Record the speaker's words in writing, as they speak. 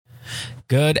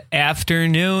Good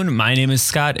afternoon. My name is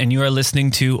Scott, and you are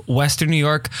listening to Western New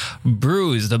York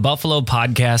Brews, the Buffalo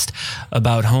podcast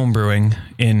about home brewing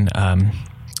in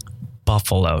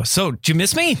Buffalo. So, did you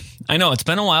miss me? I know it's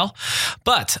been a while,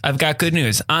 but I've got good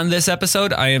news. On this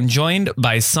episode, I am joined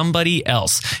by somebody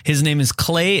else. His name is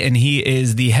Clay, and he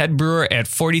is the head brewer at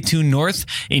 42 North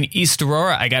in East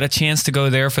Aurora. I got a chance to go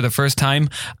there for the first time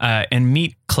and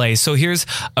meet Clay. So here's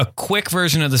a quick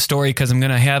version of the story because I'm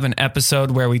going to have an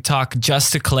episode where we talk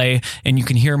just to Clay and you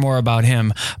can hear more about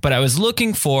him. But I was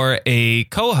looking for a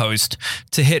co-host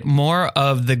to hit more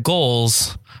of the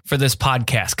goals for this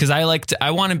podcast because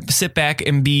I want to sit back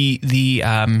and be the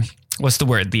what's the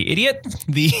word? The idiot?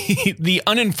 The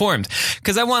uninformed.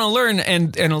 Because I want to learn,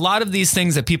 and a lot of these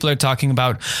things that people are talking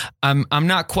about, I'm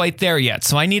not quite there yet.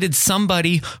 So I needed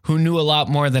somebody who knew a lot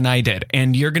more than I did.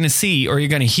 And you're going to see, or you're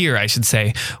going to hear, I should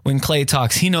say, when Clay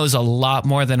talks, he knows a lot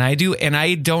more than I do. And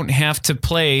I don't have to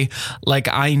play like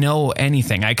I know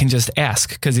anything. I can just ask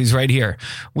because he's right here,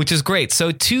 which is great.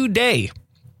 So today,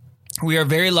 we are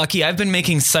very lucky. I've been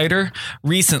making cider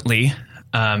recently.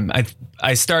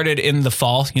 I started in the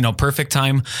fall, perfect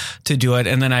time to do it.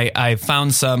 And then I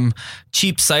found some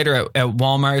cheap cider at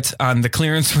Walmart on the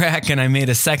clearance rack, and I made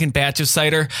a second batch of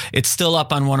cider. It's still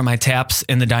up on one of my taps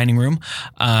in the dining room.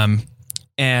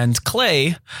 And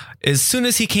Clay, as soon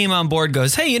as he came on board,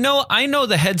 goes, "Hey, I know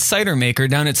the head cider maker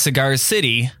down at Cigar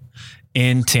City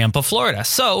in Tampa, Florida."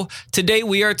 So today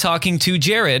we are talking to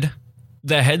Jared,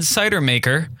 the head cider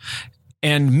maker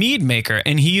and mead maker,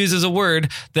 and he uses a word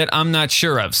that I'm not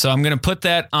sure of. So I'm going to put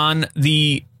that on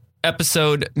the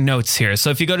episode notes here.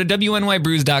 So if you go to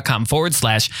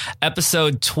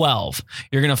wnyBrews.com/episode 12,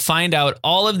 you're going to find out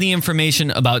all of the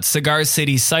information about Cigar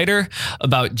City Cider,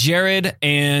 about Jared,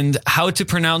 and how to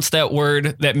pronounce that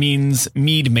word that means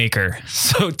mead maker.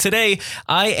 So today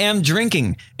I am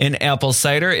drinking an apple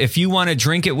cider. If you want to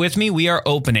drink it with me, we are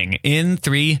opening in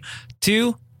 3,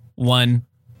 2, 1.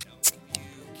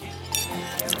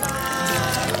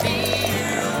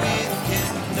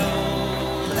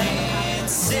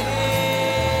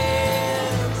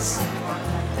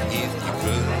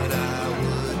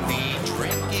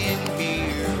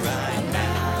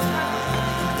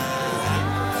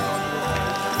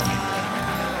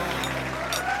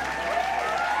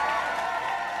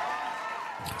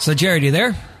 So, Jared, you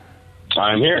there?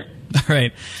 I'm here. All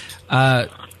right.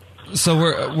 So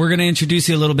we're going to introduce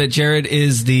you a little bit. Jared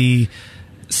is the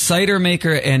cider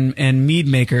maker and mead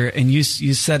maker, and you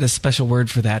said a special word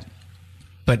for that.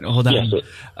 But hold on. Yes,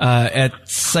 at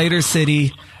Cider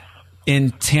City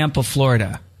in Tampa,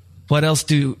 Florida. What else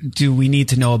do we need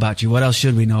to know about you? What else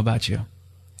should we know about you?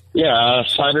 Yeah,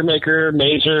 cider maker,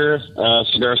 Mazer,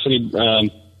 Cigar City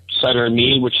Cider and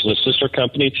Mead, which is a sister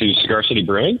company to Cigar City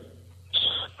Brewing.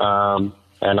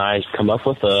 And I come up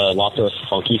with lots of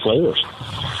funky flavors.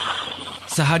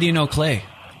 So how do you know Clay?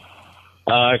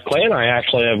 Clay and I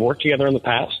actually have worked together in the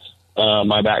past.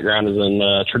 My background is in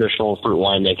traditional fruit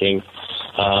winemaking,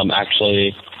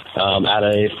 actually at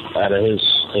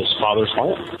his father's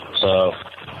plant. So,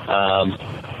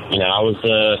 I was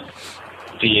the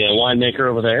winemaker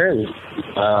over there. And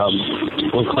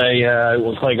when Clay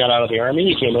got out of the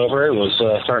Army, he came over and was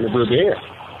starting to brew beer.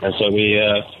 And so we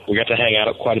got to hang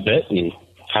out quite a bit and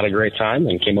had a great time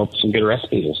and came up with some good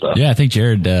recipes and stuff. Yeah, I think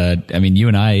Jared, you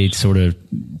and I sort of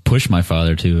pushed my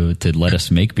father to let us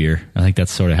make beer. I think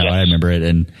that's sort of how I remember it.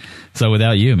 And so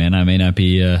without you, man, I might not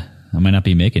be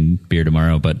making beer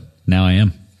tomorrow, but now I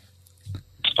am.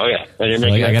 Oh yeah, and so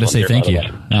I got to say thank you.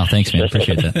 Oh, thanks, man.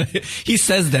 Appreciate that. He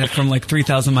says that from like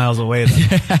 3,000 miles away. Though.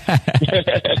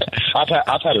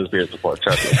 I've had his beers before.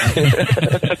 Trust me.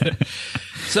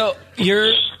 So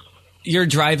you're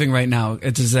driving right now.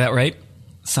 Is that right?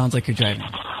 Sounds like you're driving.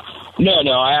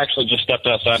 No. I actually just stepped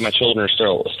outside. My children are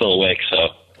still awake, so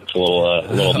it's a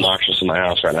little obnoxious in my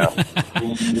house right now.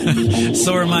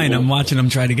 So are mine. I'm watching them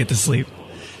try to get to sleep.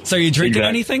 So are you drinking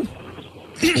anything?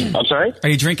 I'm sorry? Are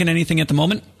you drinking anything at the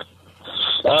moment?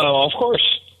 Of course.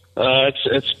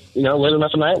 It's late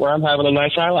enough at night where I'm having a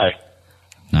nice highlight.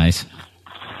 Nice.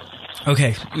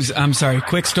 Okay, I'm sorry.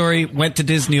 Quick story. Went to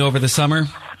Disney over the summer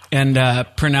and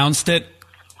pronounced it,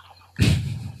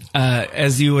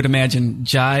 as you would imagine,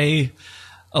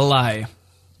 Jai-alai.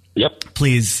 Yep.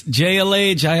 Please.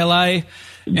 Jai-alai, Jai-alai.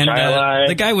 And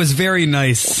the guy was very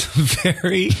nice.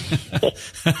 Very.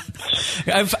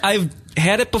 I've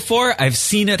had it before. I've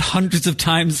seen it hundreds of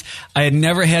times. I had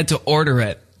never had to order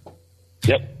it.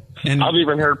 Yep. And I've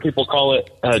even heard people call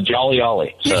it Jolly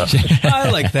Ollie. So. I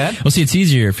like that. Well, see, it's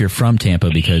easier if you're from Tampa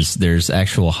because there's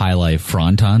actual high life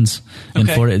frontons in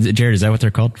Florida. Jared, is that what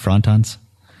they're called? Frontons?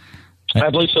 I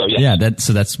believe so, yeah. Yeah,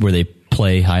 that's where they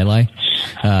play high life.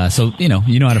 So, you know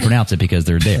how to pronounce it because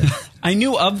they're there. I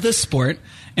knew of the sport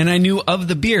and I knew of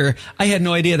the beer. I had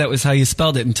no idea that was how you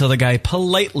spelled it until the guy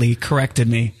politely corrected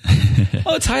me.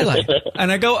 Oh, it's High Life.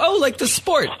 And I go, oh, like the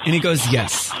sport. And he goes,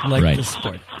 yes, like Right. the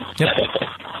sport. Yep.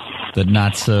 The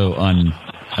not so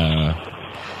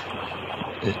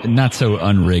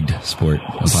unrigged sport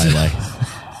of High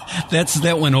Life.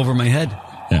 That went over my head.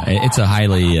 It's a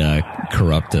highly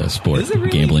corrupt sport, Is it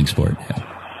really? gambling sport. Yeah.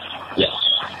 Yes.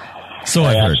 So They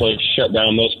I've heard. actually shut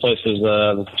down most places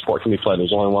the sport can be played.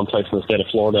 There's only one place in the state of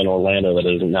Florida and Orlando that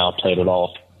isn't now played at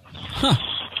all.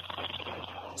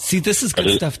 See, this is good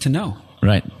stuff to know.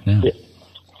 Right. Yeah.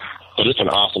 But it's an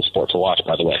awesome sport to watch,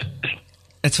 by the way.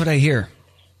 That's what I hear.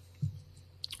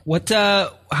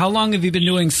 How long have you been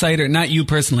doing cider? Not you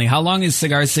personally. How long has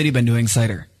Cigar City been doing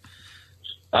cider?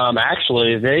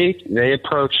 Actually, they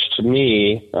approached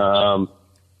me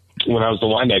when I was the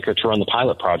winemaker to run the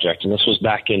pilot project, and this was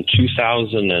back in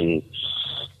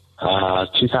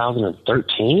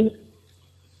 2013.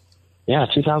 Yeah,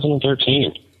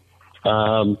 2013.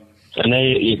 And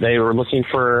they were looking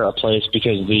for a place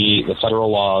because the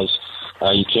federal laws,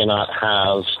 you cannot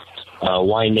have a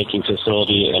winemaking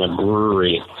facility and a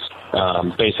brewery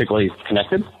basically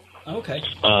connected. Okay.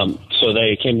 So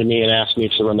they came to me and asked me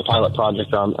to run the pilot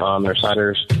project on their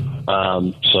ciders.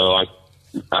 So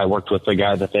I worked with the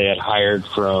guy that they had hired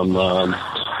from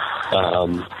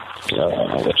from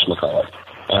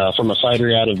a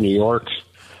cidery out of New York,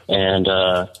 and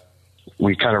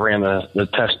we kind of ran the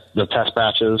test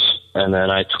batches, and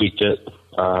then I tweaked it,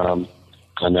 and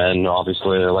then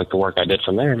obviously they liked the work I did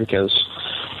from there because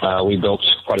we built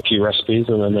quite a few recipes,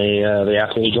 and then they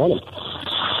asked me to join them.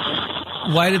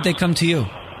 Why did they come to you?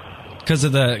 Because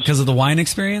of the wine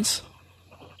experience?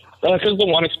 Because of the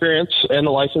one experience and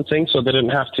the licensing, so they didn't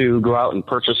have to go out and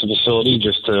purchase a facility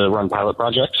just to run pilot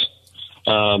projects.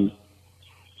 So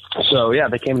yeah,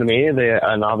 they came to me,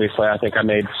 and obviously I think I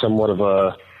made somewhat of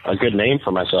a good name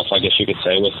for myself, I guess you could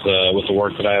say, with the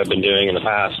work that I had been doing in the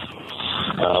past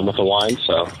with the wine.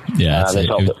 So Yeah, they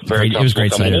felt it was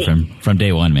great comfortable cider coming in. from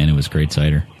day one, man. It was great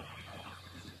cider.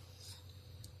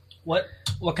 What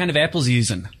kind of apples are you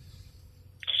using?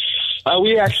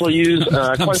 We actually use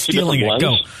I'm quite a few stealing different it.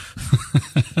 Go.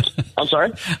 blends. I'm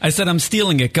sorry? I said I'm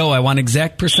stealing it. Go. I want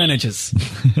exact percentages.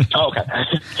 Oh, okay.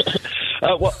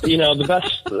 Well, the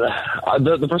best,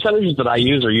 the percentages that I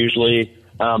use are usually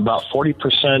about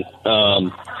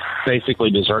 40% basically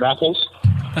dessert apples,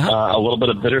 a little bit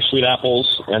of bittersweet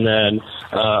apples, and then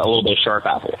a little bit of sharp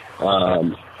apple.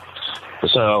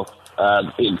 So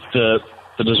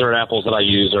the dessert apples that I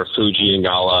use are Fuji and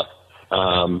Gala.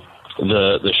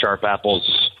 The sharp apples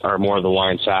are more of the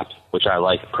wine sap, which I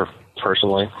like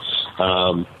personally,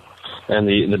 and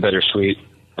the bittersweet.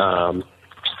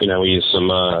 We use some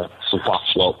Fox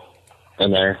Slope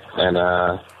in there,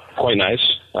 and quite nice.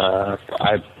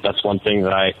 That's one thing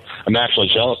that I'm actually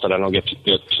jealous that I don't get to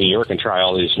New York and try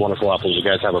all these wonderful apples you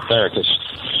guys have up there, because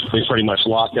we pretty much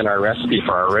locked in our recipe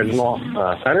for our original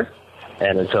cider,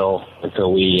 and until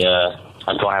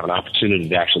I have an opportunity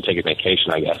to actually take a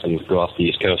vacation, I guess, and go off the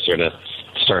East Coast here to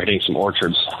start hitting some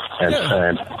orchards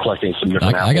and collecting some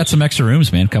different apples. I got some extra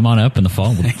rooms, man. Come on up in the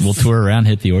fall. We'll tour around,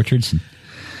 hit the orchards,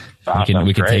 and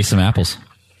we can taste some apples.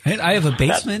 I have a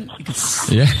basement.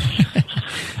 Yeah,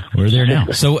 we're there now.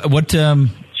 So,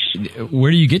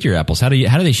 where do you get your apples? How do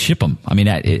they ship them? I mean,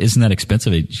 isn't that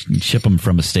expensive? They ship them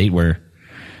from a state where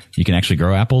you can actually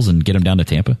grow apples and get them down to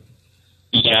Tampa.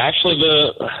 Yeah, actually,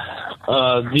 the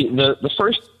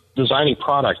first designing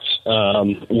product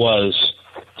was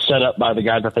set up by the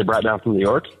guy that they brought down from New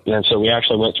York, and so we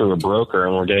actually went through a broker,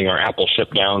 and we're getting our apples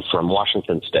shipped down from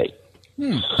Washington State.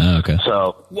 Oh, okay.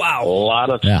 So wow, a lot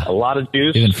of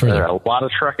juice, even further, a lot of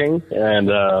trucking, and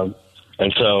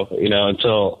so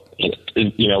until we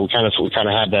kind of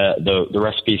had the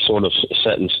recipe sort of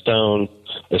set in stone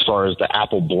as far as the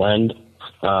apple blend,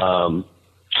 kind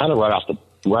of right off the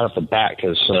bat,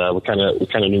 because we kind of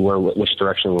knew which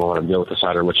direction we wanted to go with the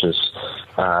cider, which is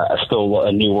still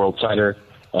a New World cider,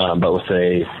 but with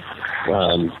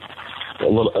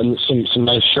some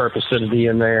nice sharp acidity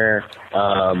in there,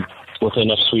 with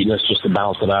enough sweetness just to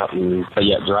balance it out, but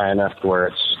yet dry enough where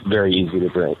it's very easy to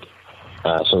drink.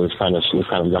 So we've kind of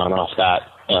gone off that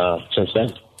since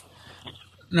then.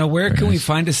 Now, where can we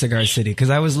find a Cigar City? Because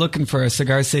I was looking for a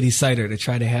Cigar City cider to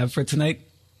try to have for tonight,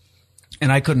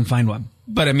 and I couldn't find one.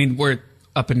 But I mean, we're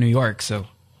up in New York, so.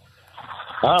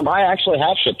 I actually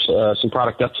have shipped some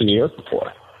product up to New York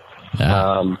before.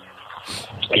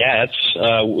 Yeah, it's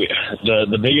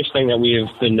the biggest thing that we've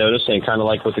been noticing, kind of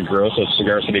like with the growth of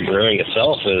Cigar City Brewing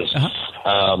itself, is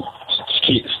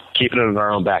keeping it in our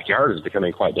own backyard is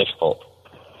becoming quite difficult.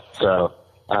 So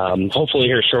hopefully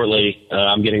here shortly,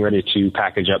 I'm getting ready to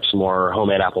package up some more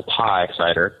homemade apple pie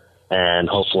cider, and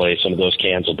hopefully some of those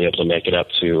cans will be able to make it up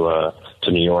to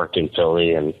New York and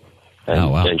Philly and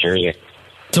Jersey.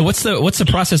 So what's the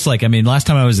process like? I mean, last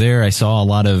time I was there, I saw a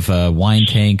lot of wine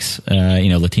tanks,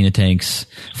 Latina tanks,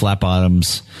 flat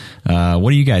bottoms.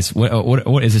 What do you guys?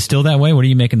 What is it still that way? What are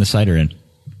you making the cider in?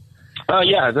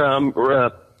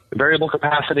 Variable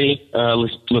capacity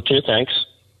Latina tanks.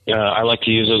 I like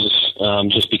to use those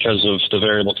just because of the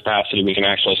variable capacity. We can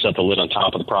actually set the lid on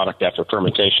top of the product after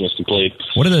fermentation is complete.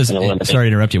 What are those? Sorry to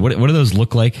interrupt you. What do those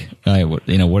look like?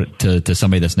 To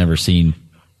somebody that's never seen,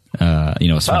 a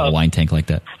small wine tank like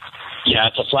that. Yeah,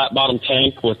 it's a flat bottom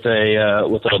tank with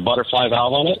a butterfly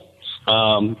valve on it.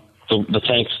 The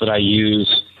tanks that I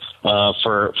use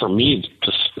for mead,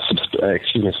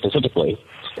 specifically,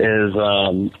 is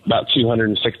about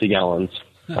 260 gallons.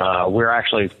 We're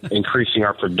actually increasing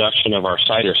our production of our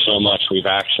cider so much we've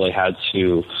actually had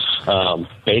to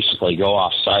basically go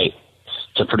off site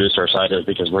to produce our cider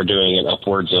because we're doing it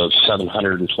upwards of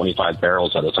 725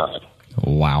 barrels at a time.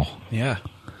 Wow. Yeah.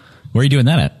 Where are you doing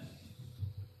that at?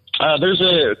 There's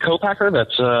a co-packer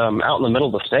that's out in the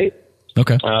middle of the state.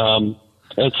 Okay.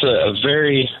 It's a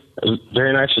very,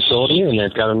 very nice facility, and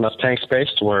they've got enough tank space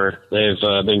to where they've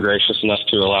been gracious enough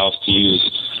to allow us to use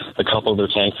a couple of their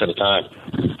tanks at a time.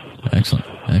 Excellent.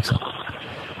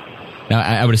 Now,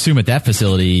 I would assume at that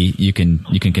facility you can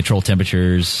control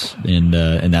temperatures and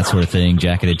that sort of thing.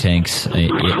 Jacketed tanks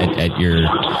at your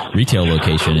retail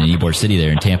location in Ybor City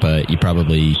there in Tampa. You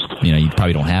probably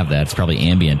don't have that. It's probably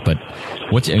ambient. But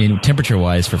temperature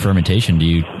wise for fermentation, do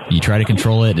you try to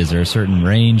control it? Is there a certain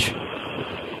range?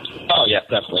 Oh yeah,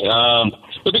 definitely.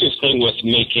 The biggest thing with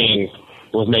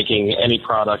making any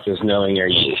product is knowing your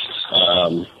yeast.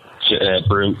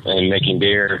 Brew and making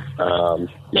beer,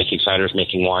 making ciders,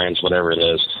 making wines, whatever it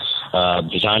is.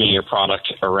 Designing your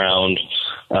product around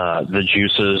the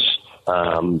juices,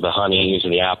 the honeys,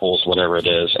 and the apples, whatever it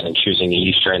is, and choosing a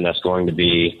yeast strain that's going to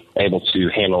be able to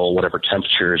handle whatever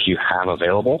temperatures you have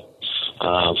available.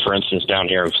 For instance, down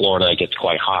here in Florida, it gets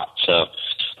quite hot. So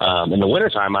in the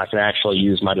wintertime, I can actually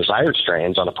use my desired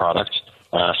strains on a product.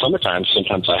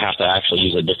 Sometimes I have to actually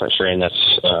use a different strain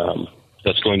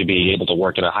that's going to be able to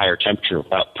work at a higher temperature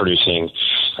without producing,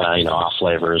 off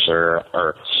flavors or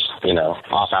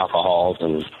off alcohols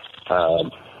and,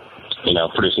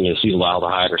 producing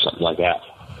acetaldehyde or something like that.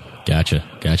 Gotcha.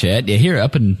 Here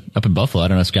up in Buffalo, I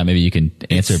don't know, Scott, maybe you can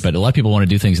answer, but a lot of people want to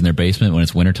do things in their basement when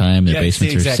it's wintertime. Their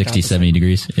basements are 60, opposite. 70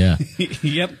 degrees. Yeah.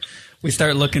 Yep. We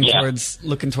start looking towards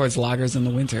lagers in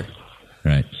the winter.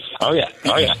 Right. Oh yeah.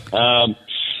 The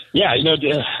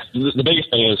biggest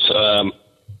thing is,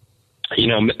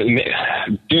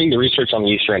 doing the research on the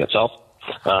yeast strain itself.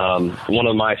 One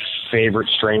of my favorite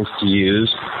strains to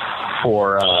use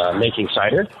for making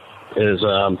cider is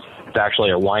actually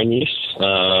a wine yeast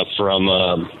from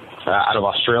out of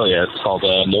Australia. It's called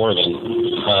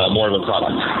Morven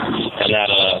product, and that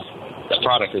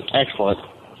product is excellent,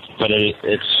 but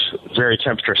it's very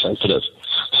temperature sensitive.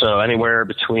 So anywhere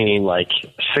between like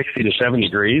 60 to 70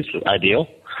 degrees is ideal.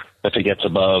 If it gets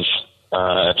above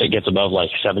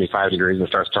like 75 degrees, it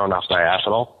starts throwing off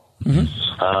diacetyl,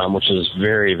 which is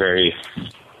very, very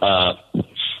not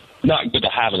good to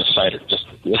have in a cider. Just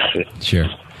sure.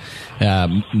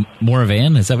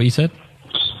 Moravan, is that what you said?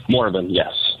 Moravan,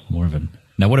 yes. Moravan.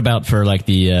 Now, what about for like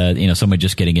the somebody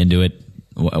just getting into it?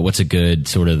 What's a good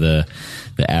sort of the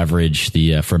average,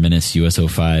 the Fermentis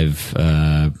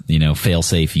US-05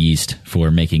 fail-safe yeast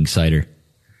for making cider?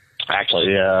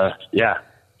 Actually, yeah.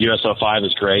 US-05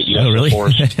 is great.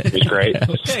 US-04 is great.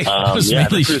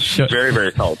 This is very,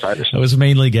 very solid cider. I was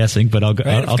mainly guessing, but I'll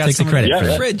take the credit for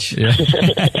that. Fridge. Yeah.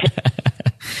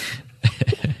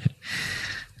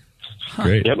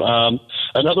 Great. Yep.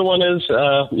 Another one is,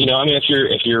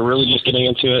 if you're really just getting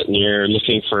into it and you're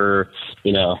looking for,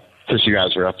 since you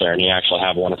guys are up there and you actually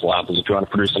have wonderful apples, if you want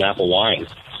to produce an apple wine,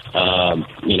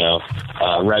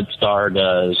 Red Star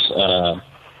does,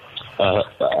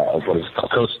 what is it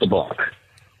called? Coast de Blanc.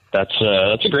 That's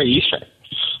a great yeast strain.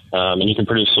 And you can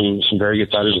produce some very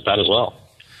good ciders with that as well.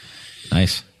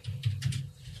 Nice.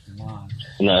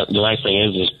 And the nice thing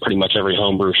is pretty much every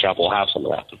homebrew shop will have some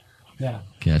of that. Yeah.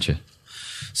 Gotcha.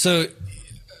 So are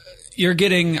you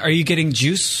getting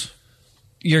juice?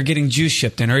 You're getting juice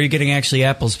shipped in, or are you getting actually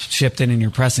apples shipped in and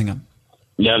you're pressing them?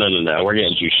 No. We're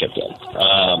getting juice shipped in.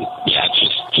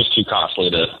 It's just too costly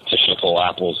to ship whole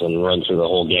apples and run through the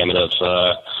whole gamut of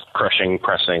crushing,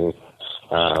 pressing,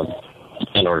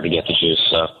 in order to get the juice.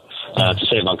 So to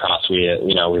save on costs,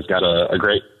 we've got a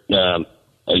great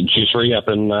juicery up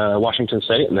in Washington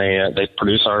State, and they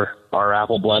produce our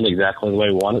apple blend exactly the way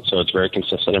we want it, so it's very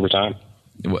consistent every time.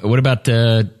 What about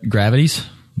gravities?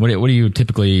 What do you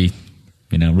typically,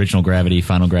 original gravity,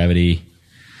 final gravity?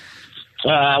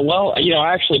 Well,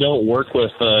 I actually don't work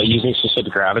with using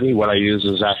specific gravity. What I use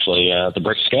is actually the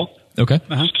brick scale. Okay.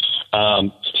 Uh-huh.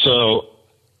 So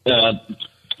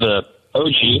the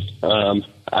OG,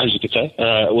 as you could say,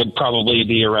 would probably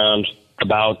be around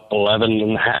about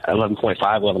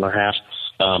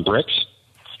 11.5 bricks.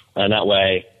 And that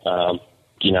way,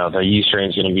 the yeast strain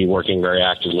is going to be working very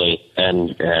actively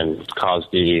and cause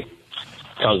the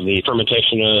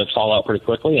fermentation to fall out pretty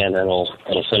quickly, and then it'll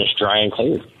finish dry and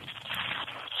clean.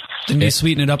 Didn't you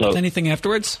sweeten it up with anything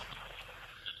afterwards?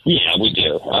 Yeah, we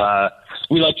do.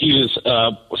 We like to use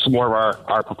some more of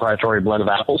our proprietary blend of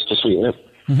apples to sweeten it.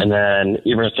 Mm-hmm. And then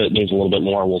even if it needs a little bit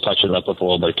more, we'll touch it up with a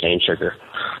little bit of cane sugar.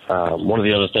 One of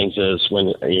the other things is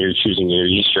when you're choosing your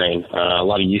yeast strain, a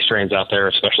lot of yeast strains out there,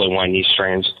 especially wine yeast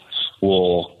strains,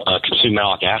 will consume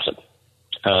malic acid.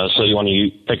 So you want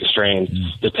to pick a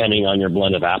strain depending on your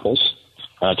blend of apples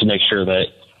to make sure that,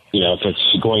 if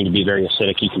it's going to be very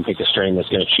acidic, you can pick a strain that's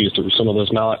going to chew through some of the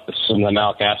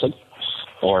malic acid.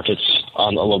 Or if it's a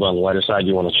little bit on the lighter side,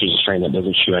 you want to choose a strain that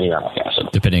doesn't chew any malic acid.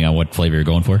 Depending on what flavor you're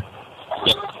going for?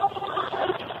 Yep.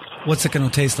 What's it going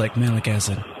to taste like, malic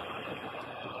acid?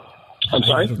 I'm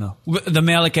sorry? I don't know. The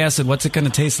malic acid, what's it going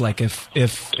to taste like if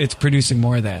it's producing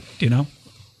more of that? Do you know?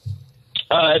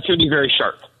 It's going to be very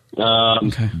sharp.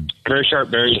 Okay. Very sharp,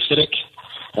 very acidic.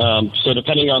 So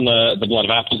depending on the blend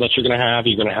of apples that you're going to have,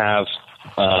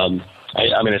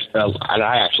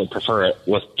 I actually prefer it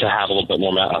to have a little bit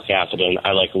more malic acid, and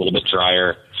I like a little bit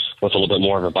drier with a little bit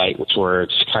more of a bite, where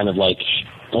it's kind of like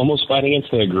almost biting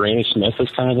into a Granny Smith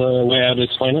is kind of the way I would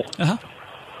explain it. Uh-huh.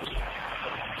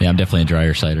 Yeah, I'm definitely a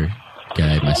drier cider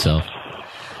guy myself.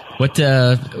 What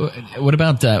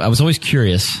about, I was always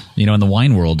curious, in the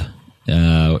wine world,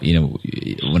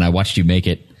 when I watched you make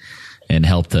it and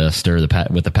helped stir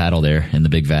with the paddle there in the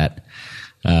big vat,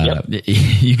 yep.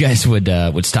 You guys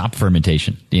would stop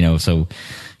fermentation, so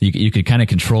you could kind of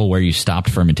control where you stopped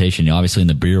fermentation. Obviously in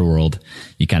the beer world,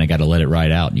 you kind of got to let it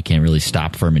ride out. You can't really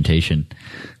stop fermentation.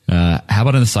 How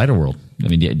about in the cider world? I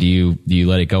mean, do you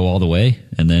let it go all the way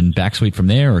and then back sweet from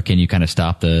there, or can you kind of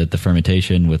stop the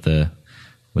fermentation with a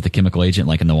chemical agent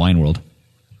like in the wine world?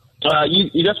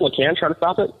 You definitely can try to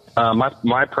stop it.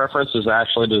 My preference is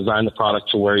actually to design the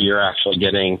product to where you're actually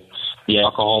getting the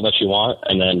alcohol that you want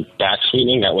and then back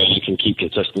sweetening. That way you can keep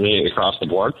consistency across the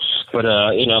board. But,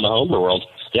 in the homebrew world,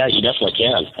 yeah, you definitely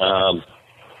can.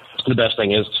 The best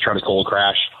thing is to try to cold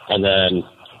crash, and then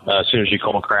as soon as you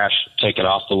cold crash, take it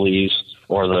off the lees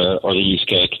or the yeast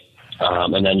cake,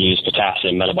 and then use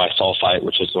potassium metabisulfite,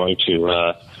 which is going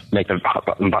to make the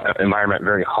environment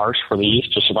very harsh for the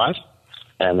yeast to survive.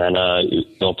 And then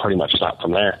it'll pretty much stop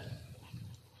from there.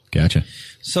 Gotcha.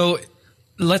 So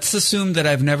let's assume that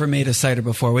I've never made a cider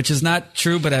before, which is not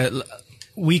true, but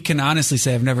we can honestly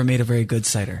say I've never made a very good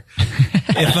cider.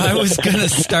 If I was going to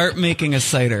start making a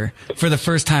cider for the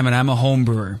first time and I'm a home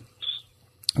brewer,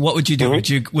 what would you do?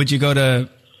 Mm-hmm. Would you go to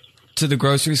the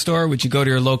grocery store? Would you go to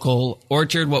your local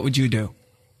orchard? What would you do?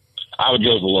 I would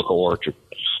go to the local orchard.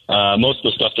 Most of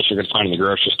the stuff that you're going to find in the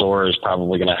grocery store is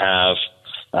probably going to have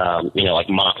like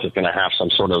Mott's is going to have some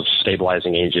sort of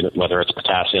stabilizing agent, whether it's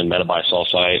potassium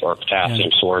metabisulfite or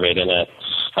potassium sorbate in it,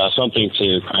 something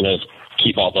to kind of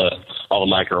keep all the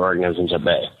microorganisms at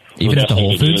bay. Even at the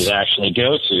Whole Foods, actually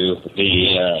go to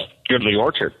the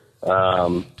orchard.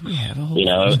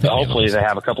 Hopefully they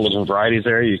have a couple of different varieties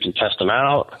there. You can test them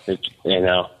out.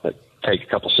 Take a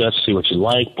couple sips, see what you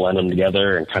like, blend them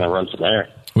together, and kind of run from there.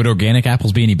 Would organic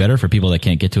apples be any better for people that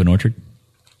can't get to an orchard?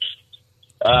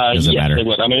 Yes, they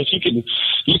would. I mean, if you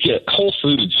could Whole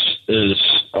Foods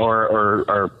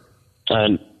or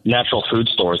natural food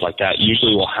stores like that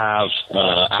usually will have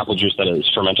apple juice that is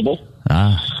fermentable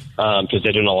because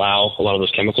they didn't allow a lot of those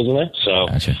chemicals in there. So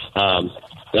gotcha.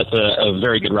 That's a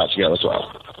very good route to go as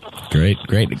well. Great.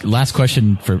 Last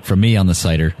question for me on the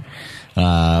cider.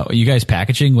 You guys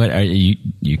packaging? What are you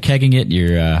kegging it?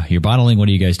 You're bottling. What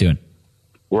are you guys doing?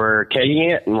 We're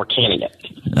kegging it and we're canning it.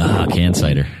 Canned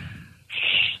cider.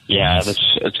 Yeah, nice.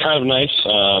 It's kind of nice.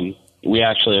 We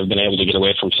actually have been able to get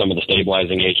away from some of the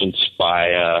stabilizing agents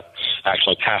by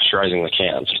actually pasteurizing the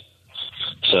cans.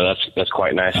 So that's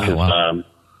quite nice because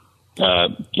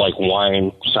like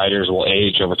wine, ciders will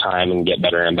age over time and get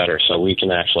better and better. So we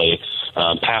can actually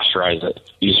pasteurize it,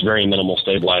 use very minimal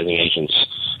stabilizing agents,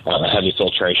 heavy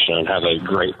filtration, and have a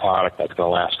great product that's going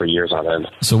to last for years on end.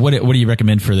 So what do you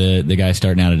recommend for the guy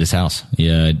starting out at his house?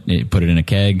 You put it in a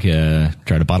keg,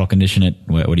 try to bottle condition it.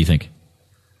 What do you think?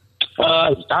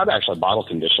 I'd actually bottle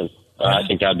condition. I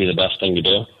think that'd be the best thing to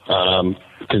do,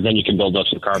 because then you can build up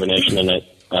some carbonation in it,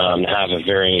 have a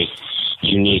very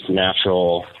unique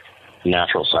natural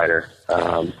cider.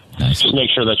 Nice. Just make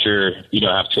sure that you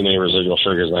don't have too many residual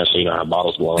sugars in there, so you don't have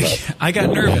bottles blowing up. I got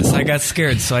nervous. I got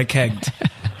scared, so I kegged.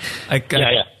 I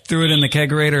threw it in the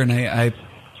kegerator, and I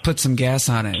put some gas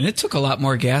on it. And it took a lot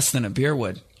more gas than a beer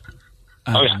would.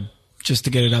 Just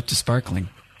to get it up to sparkling.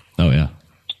 Oh, yeah.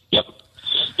 Yep.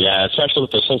 Yeah, especially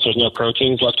since there's no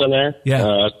proteins left in there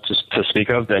to speak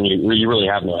of, then you really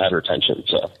have no head retention.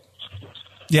 So.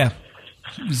 Yeah,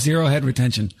 0 head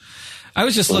retention. I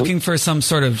was just looking for some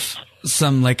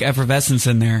like effervescence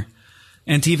in there.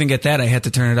 And to even get that, I had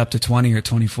to turn it up to 20 or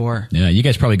 24. Yeah, you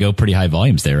guys probably go pretty high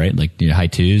volumes there, right? Like high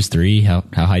 2s, 3? How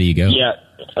high do you go? Yeah,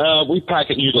 we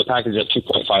usually package at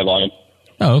 2.5 volume.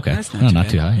 Oh, okay. That's not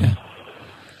too high. Yeah.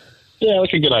 Yeah,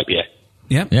 like a good IPA.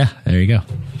 Yep. Yeah, there you go.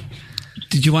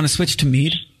 Did you want to switch to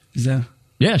mead? Is that?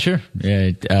 Yeah, sure.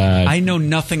 Yeah, I know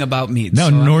nothing about mead. No,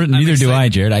 so neither do I,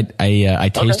 Jared. I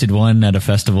tasted one at a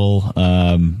festival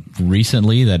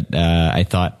recently that I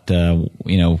thought I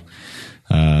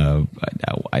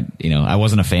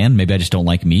wasn't a fan. Maybe I just don't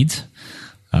like meads.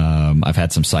 I've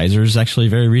had some Sizers actually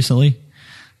very recently.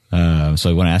 So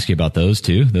I want to ask you about those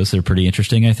too. Those are pretty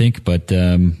interesting, I think. But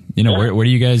where do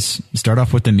you guys start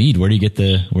off with the mead? Where do you get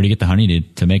the honey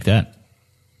to make that?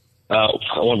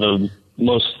 One of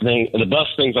the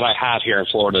best things that I have here in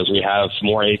Florida is we have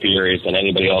more apiaries than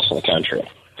anybody else in the country.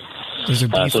 Those are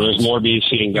bee so there's more bees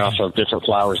feeding off of different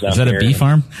flowers down here. Is that a bee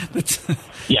farm?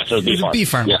 Yeah, so it's a bee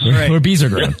farm. Yeah. Right. Where bees are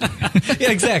grown.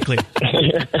 Yeah, exactly.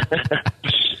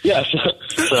 Yes.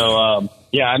 So,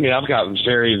 I mean, I've got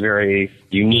very, very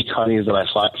unique honeys that I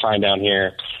find down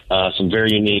here. Some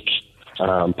very unique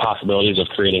possibilities of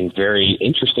creating very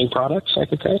interesting products, I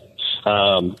could say.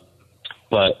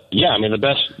 But yeah, I mean,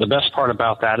 the best part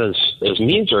about that is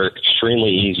meads are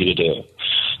extremely easy to do.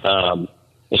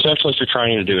 Especially if you're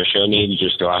trying to do a show mead, you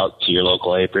just go out to your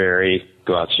local apiary,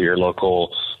 go out to your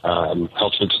local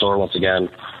health food store once again,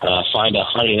 find a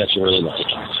honey that you really like.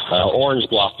 Orange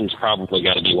Blossom's probably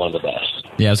got to be one of the best.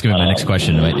 Yeah, I was going to be my next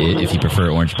question. If you prefer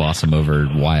Orange Blossom over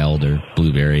Wild or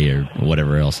Blueberry or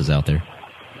whatever else is out there.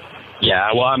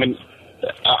 Yeah, well, I mean,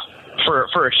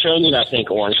 for a show mead, I think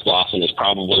Orange Blossom is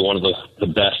probably one of the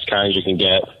best kinds you can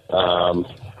get.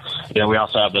 We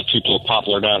also have the Tupelo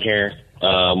Poplar down here,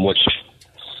 which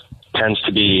tends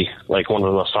to be like one of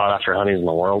the most sought after honeys in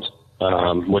the world,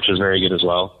 which is very good as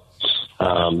well.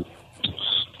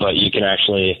 But you can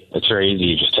it's very easy.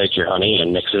 You just take your honey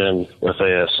and mix it in with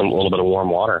a little bit of warm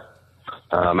water.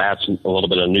 Add a little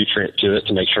bit of nutrient to it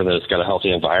to make sure that it's got a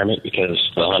healthy environment because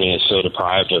the honey is so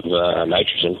deprived of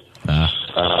nitrogen.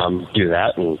 Do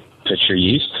that and pitch your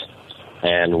yeast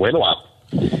and wait a while.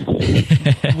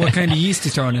 What kind of yeast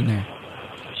is thrown in there?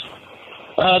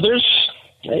 There's,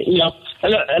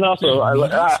 and also I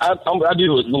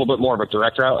do a little bit more of a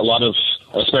direct route. A lot of,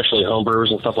 especially home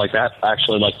brewers and stuff like that,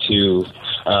 actually like to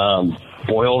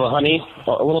boil the honey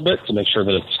a little bit to make sure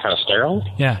that it's kind of sterile.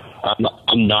 Yeah.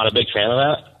 I'm not a big fan of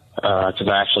that because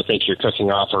I actually think you're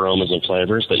cooking off aromas and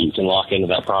flavors that you can lock into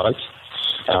that product.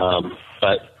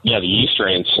 But yeah, the yeast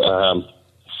strains,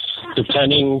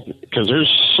 depending, because there's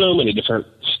so many different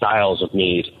styles of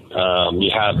mead.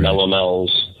 You have melomels,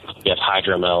 you have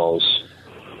hydromels,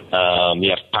 you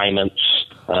have piments,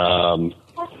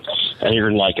 and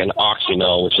even like an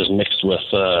oxymel, which is mixed with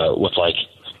like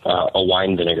a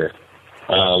wine vinegar.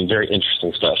 Very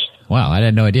interesting stuff. Wow, I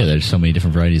had no idea there's so many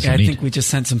different varieties of mead. I think we just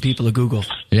sent some people to Google.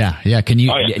 Yeah. Can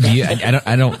you? Oh, yeah. Do you?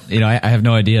 I don't. I have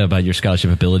no idea about your scholarship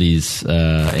abilities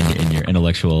and your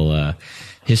intellectual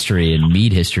history and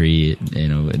mead history.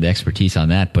 The expertise on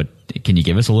that. But can you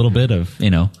give us a little bit of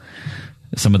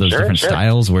some of those different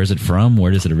styles? Where is it from?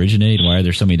 Where does it originate? Why are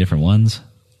there so many different ones?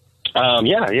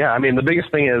 Yeah. I mean, the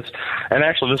biggest thing is, and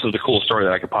actually, this is the cool story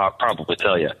that I could probably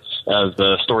tell you, is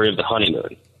the story of the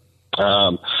honeymoon.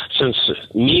 Since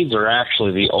meads are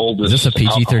actually the oldest. Is this a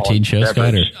PG-13 show,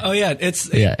 Scott? Oh yeah,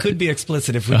 it could be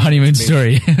explicit if we. The honeymoon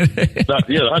story.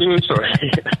 The honeymoon story.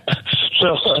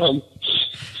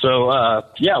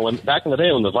 When back in the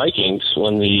day when the Vikings,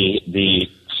 when the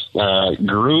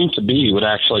groom to be would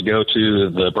actually go to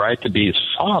the bride to be's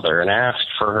father and ask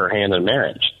for her hand in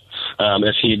marriage,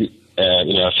 if he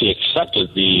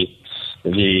accepted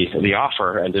the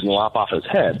offer and didn't lop off his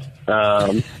head,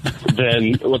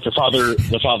 then what the father of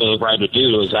the bride would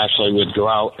do is actually would go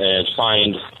out and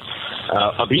find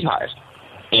a beehive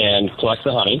and collect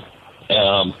the honey,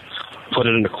 put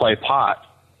it in a clay pot,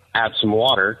 add some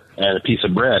water and a piece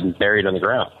of bread and bury it in the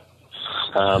ground.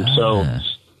 So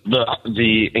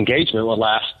the engagement would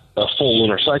last a full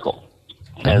lunar cycle.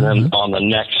 And then on the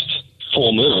next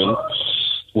full moon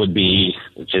would be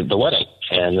the wedding.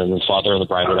 And then the father of the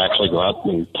bride would actually go out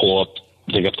and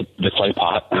dig up the clay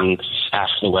pot, and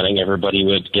after the wedding, everybody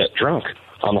would get drunk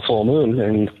on the full moon,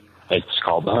 and it's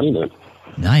called the honeymoon.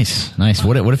 Nice.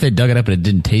 What if they dug it up and it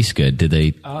didn't taste good? Did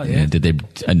they? Oh, yeah. Did they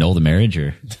annul the marriage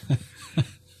or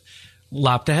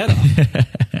Lopped the head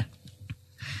off.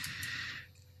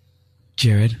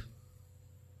 Jared,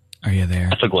 are you there?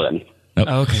 That's a Glenn.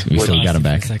 Oh, okay. We still got him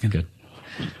back. For a second. Good.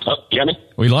 Oh, you got me?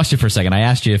 We lost you for a second. I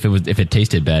asked you if it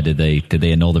tasted bad. Did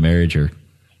they annul the marriage or?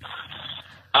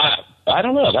 I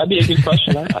don't know. That'd be a good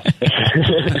question to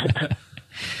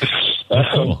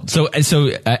ask. Cool. So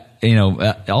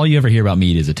all you ever hear about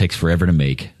mead is it takes forever to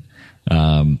make.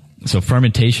 So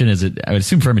fermentation I would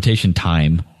assume fermentation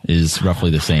time is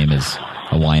roughly the same as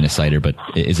a wine, a cider, but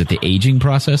is it the aging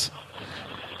process?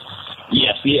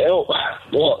 Yes.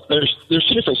 Well, there's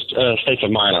two different states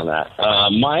of mind on that.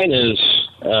 Mine is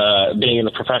being in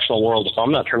the professional world. If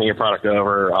I'm not turning your product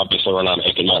over, obviously we're not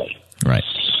making money. Right.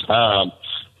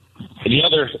 The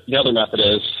other method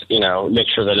is, make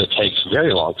sure that it takes a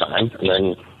very long time, and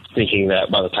then thinking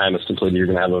that by the time it's completed, you're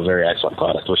going to have a very excellent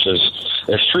product, which is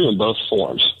true in both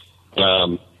forms.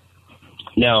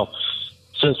 Now,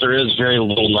 since there is very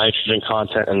little nitrogen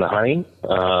content in the honey,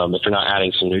 if you're not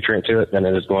adding some nutrient to it, then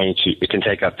it can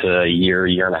take up to a year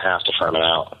and a half to ferment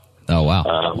out. Oh,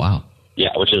 wow. Wow.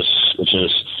 Yeah, which is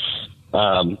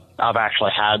I've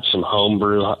actually had some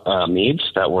homebrew meads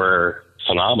that were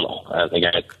phenomenal. I think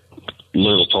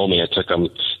Lou told me it took them,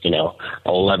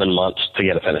 11 months to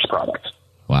get a finished product.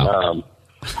 Wow.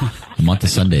 A month of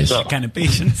Sundays. That kind of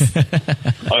patience.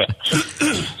 Okay.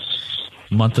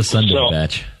 Month of Sunday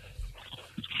batch.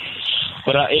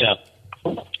 But,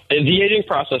 the aging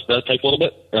process does take a little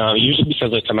bit, usually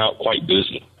because they come out quite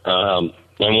boozy. And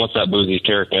once that boozy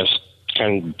character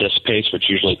kind of dissipates, which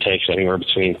usually takes anywhere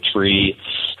between 3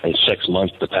 and 6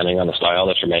 months, depending on the style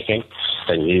that you're making,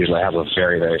 then you usually have a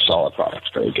very, very solid product.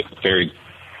 Very good,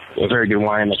 a very good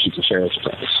wine that you can share with your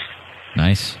friends.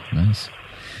 Nice.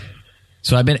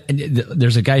 So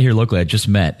there's a guy here locally I just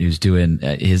met who's doing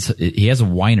he has a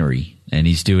winery and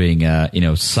he's doing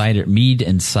cider, mead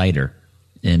and cider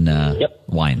in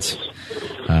wines.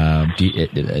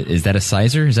 Is that a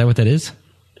sizer? Is that what that is?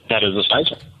 That is a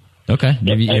sizer. Okay.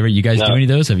 You guys do any of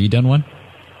those? Have you done one?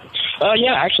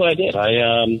 Yeah, actually I did.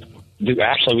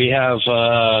 We have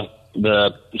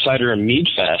the Cider and Mead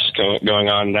Fest going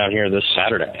on down here this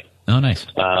Saturday. Oh, nice.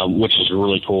 Which is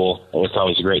really cool. It's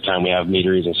always a great time. We have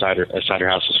meaderies and cider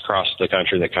houses across the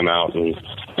country that come out and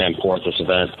support this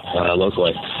event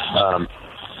locally.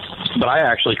 But I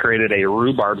actually created a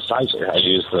rhubarb cider. I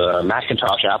used the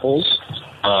Macintosh apples,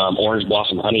 orange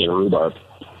blossom honey, and rhubarb.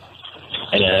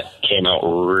 And it came out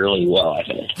really well, I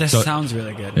think. That sounds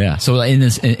really good. Yeah. So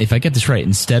if I get this right,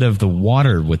 instead of the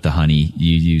water with the honey,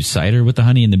 you use cider with the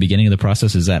honey in the beginning of the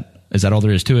process. Is that all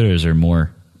there is to it, or is there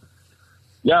more?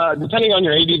 Yeah, depending on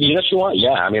your ABV that you want.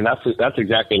 Yeah, I mean that's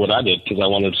exactly what I did because I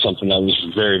wanted something that was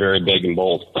very, very big and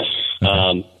bold.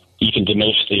 Okay. You can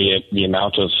diminish the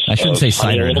amount of. I shouldn't say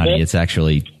cider and honey. It's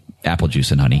actually apple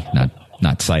juice and honey,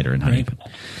 not cider and honey. Right.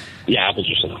 Yeah, apple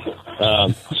juice and honey.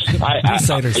 I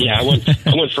went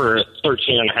for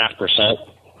 13.5%.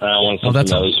 I wanted something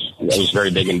that was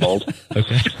very big and bold.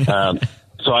 Okay.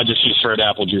 So I just used straight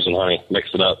apple juice and honey,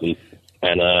 mixed it up,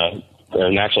 and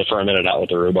actually fermented out with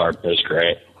the rhubarb. It was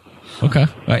great. Okay.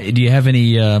 Do you have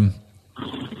any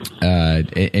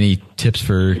tips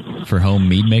for home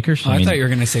mead makers? I thought you were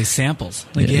going to say samples.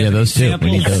 Those too.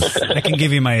 We need those. I can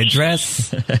give you my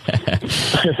address.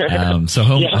 So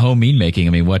home mead making.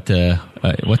 I mean, what to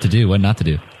do, what not to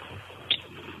do.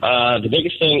 The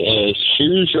biggest thing is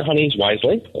choose your honeys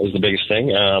wisely. Is the biggest thing.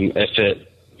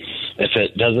 If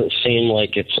it doesn't seem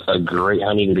like it's a great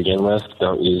honey to begin with,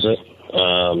 don't use it.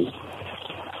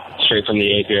 Straight from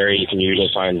the apiary, you can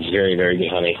usually find very, very good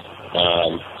honey.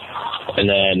 And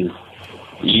then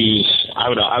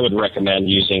I would recommend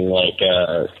using like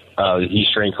a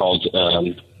yeast strain called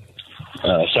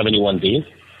 71B.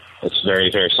 It's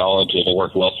very, very solid. It'll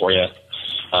work well for you.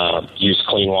 Use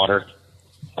clean water.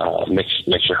 Mix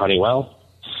your honey well.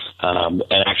 And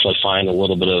actually find a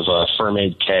little bit of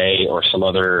Fermaid K or some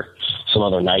other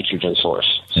nitrogen source.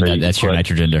 So and that's your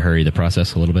nitrogen to hurry the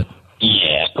process a little bit?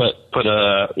 Yeah, put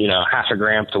a half a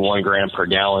gram to 1 gram per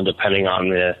gallon depending on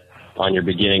your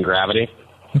beginning gravity.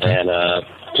 Okay. And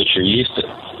put your yeast,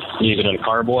 leave it in a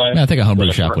carboy. I think a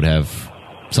homebrew shop would have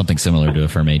something similar to a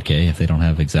Fermaid K if they don't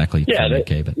have exactly Fermaid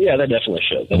K. But they definitely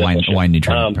should. Wine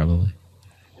nutrient probably.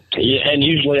 Yeah, and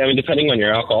usually, I mean, depending on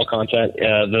your alcohol content,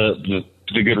 the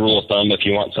the good rule of thumb, if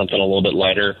you want something a little bit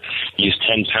lighter, use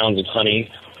 10 pounds of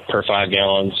honey per 5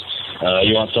 gallons.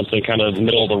 You want something kind of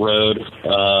middle of the road,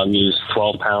 use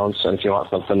 12 pounds. And if you want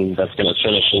something that's going to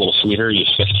finish a little sweeter,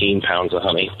 use 15 pounds of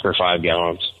honey per 5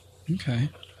 gallons. Okay.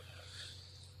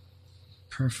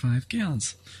 Per 5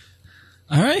 gallons.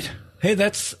 All right. Hey,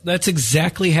 that's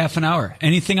exactly half an hour.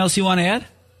 Anything else you want to add?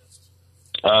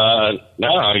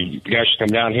 No, you guys should come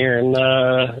down here and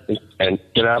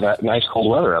get out of that nice cold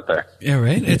weather up there. Yeah,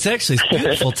 right. It's actually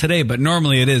beautiful today, but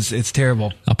normally it's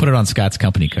terrible. I'll put it on Scott's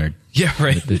company card. Yeah,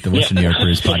 right. The Western New York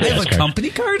Brews podcast I have a card. company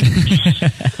card?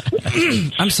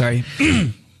 I'm sorry.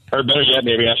 Or better yet,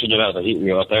 maybe I should get out of the heat and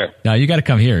go up there. No, you got to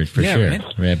come here for Yeah, sure. right?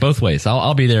 Right, both ways.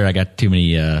 I'll be there. I got too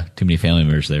many family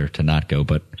members there to not go,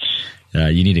 but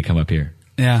you need to come up here.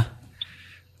 Yeah.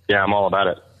 Yeah, I'm all about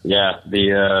it. Yeah,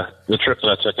 the trip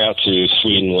that I took out to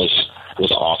Sweden was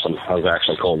awesome. I was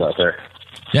actually cold out there.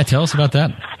 Yeah, tell us about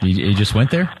that. You just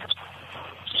went there?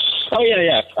 Oh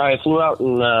yeah. I flew out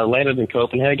and landed in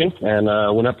Copenhagen and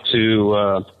went up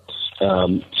to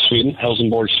Sweden,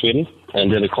 Helsingborg, Sweden,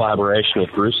 and did a collaboration with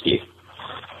Brewski.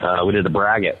 We did the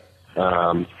Braggot.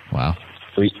 Wow.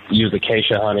 We used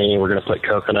acacia honey. We're going to put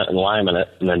coconut and lime in it,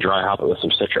 and then dry hop it with some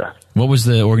Citra. What was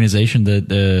the organization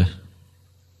that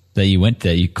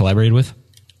you collaborated with?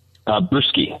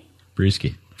 Brewski.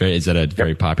 Brewski. Is that a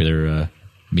very popular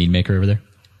mead maker over there?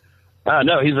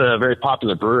 No, he's a very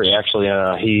popular brewery. Actually,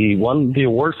 he won the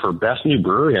award for Best New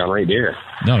Brewery on Rate Beer.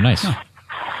 No, nice. Huh.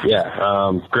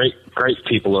 Yeah, great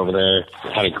people over there.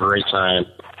 Had a great time.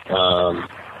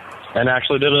 And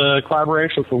actually did a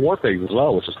collaboration with the War Pigs as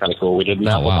well, which is kind of cool. We did an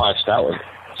apple pie stout.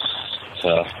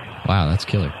 So. Wow, that's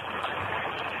killer.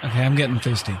 Okay, I'm getting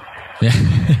thirsty. Yeah.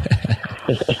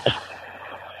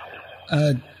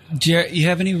 Jared, you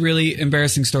have any really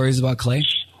embarrassing stories about Clay?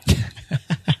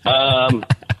 Don't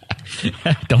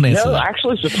answer No, that.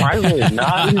 actually, surprisingly,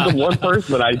 not. He's the one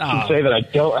person that I can say that I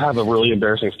don't have a really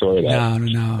embarrassing story about.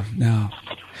 No.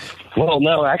 Well,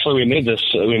 no, actually, we made this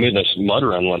mud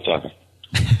run one time.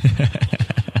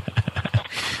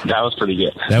 That was pretty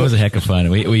good. That was a heck of fun.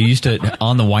 We used to,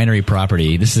 on the winery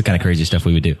property, this is the kind of crazy stuff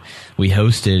we would do. We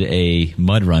hosted a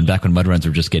mud run back when mud runs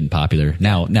were just getting popular.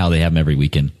 Now they have them every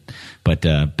weekend. But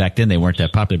back then they weren't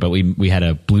that popular. But we had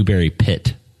a blueberry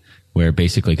pit where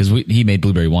basically, because he made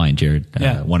blueberry wine, Jared.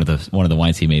 Yeah. One of the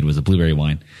wines he made was a blueberry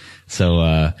wine.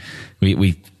 So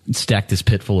we stacked this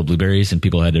pit full of blueberries, and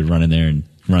people had to run in there and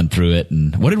run through it.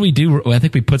 And what did we do? I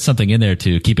think we put something in there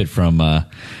to keep it from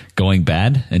going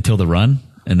bad until the run.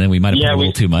 And then we might have put a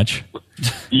little too much.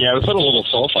 Yeah, we put a little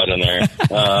sulfite in there.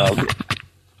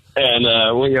 And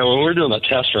when we were doing the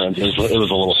test runs, it was a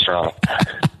little strong.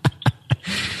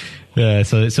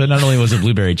 So not only was it a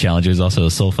blueberry challenge, it was also a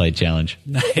sulfite challenge.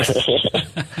 Nice.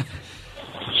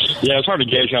 Yeah, it's hard to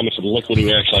gauge how much of the liquid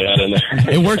we actually had in there.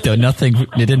 It worked though. It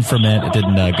didn't ferment. It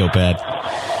didn't go bad.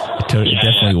 It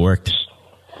definitely worked.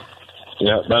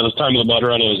 Yeah, by the time of the mud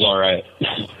run, it was all right.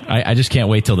 I just can't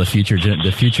wait till the future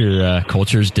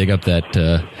cultures dig up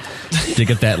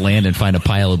that land and find a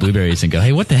pile of blueberries and go,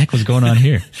 hey, what the heck was going on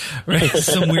here? Right,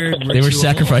 some weird ritual. They were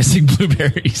sacrificing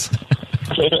blueberries.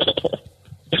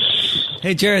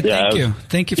 Hey, Jared,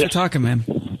 thank you for talking, man.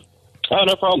 Oh,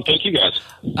 no problem. Thank you, guys.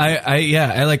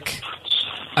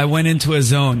 I went into a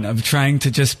zone of trying to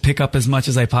just pick up as much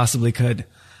as I possibly could.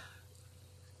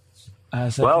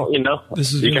 Well, you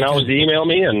can always email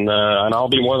me, and I'll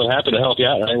be more than happy to help you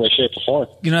out in any way, shape, or form.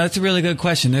 That's a really good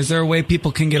question. Is there a way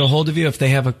people can get a hold of you if they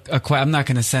have I'm not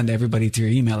going to send everybody to your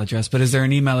email address, but is there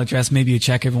an email address maybe you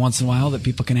check every once in a while that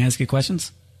people can ask you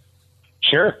questions?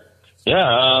 Sure.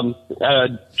 Yeah.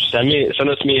 Send it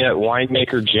to me at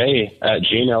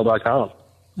winemakerj@gmail.com. All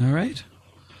right.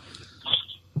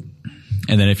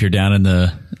 And then if you're down in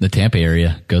the Tampa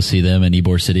area, go see them in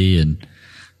Ybor City and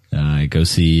go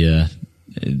see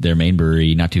their main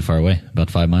brewery not too far away,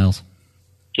 about 5 miles.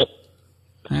 Yep.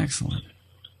 Excellent.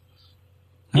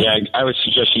 Yeah, I would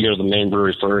suggest you go to the main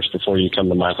brewery first before you come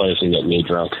to my place and get me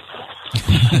drunk.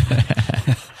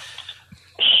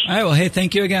 All right. Well, hey,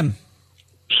 thank you again.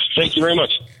 Thank you very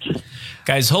much.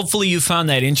 Guys, hopefully you found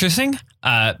that interesting.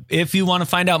 If you want to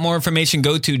find out more information,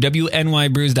 go to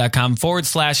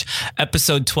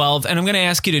WNYBrews.com/episode 12. And I'm going to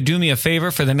ask you to do me a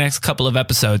favor for the next couple of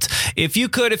episodes. If you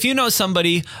know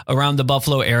somebody around the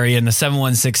Buffalo area in the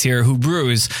 716 here who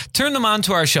brews, turn them on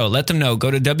to our show. Let them know.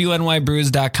 Go to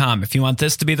WNYBrews.com. If you want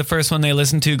this to be the first one they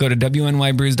listen to, go to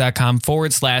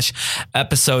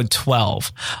WNYBrews.com/episode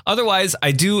 12. Otherwise,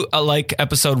 I do like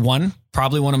episode 1.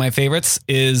 Probably one of my favorites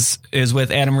is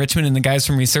with Adam Richman and the guys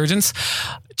from Resurgence.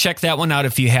 Check that one out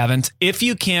if you haven't. If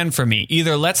you can, for me,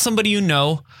 either let somebody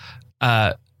know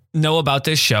about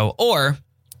this show, or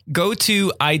go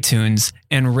to iTunes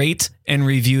and rate and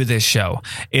review this show.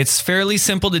 It's fairly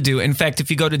simple to do. In fact, if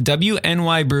you go to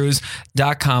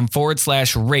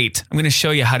WNYBrews.com/rate, I'm going to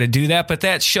show you how to do that, but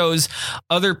that shows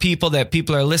other people that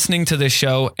people are listening to the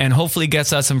show and hopefully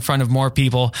gets us in front of more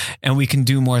people and we can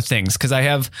do more things. Cause I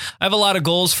have a lot of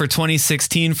goals for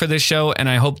 2016 for this show and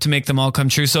I hope to make them all come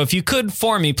true. So if you could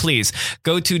for me, please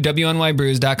go to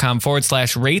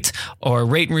WNYBrews.com/rate or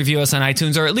rate and review us on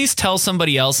iTunes, or at least tell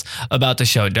somebody else about the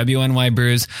show,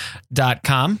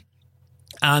 WNYBrews.com.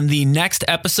 On the next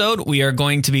episode, we are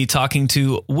going to be talking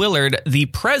to Willard, the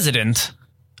president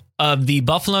of the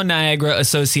Buffalo Niagara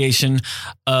Association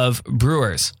of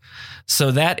Brewers.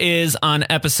 So that is on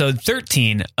episode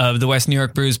 13 of the West New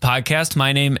York Brews podcast.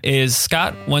 My name is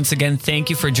Scott. Once again, thank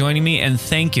you for joining me, and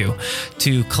thank you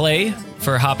to Clay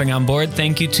for hopping on board.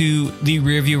 Thank you to the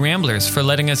Rearview Ramblers for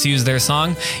letting us use their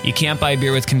song, You Can't Buy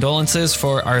Beer with Condolences,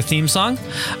 for our theme song.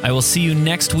 I will see you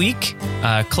next week.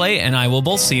 Clay and I will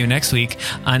both see you next week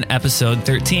on episode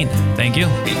 13. Thank you.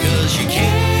 Because you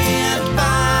can't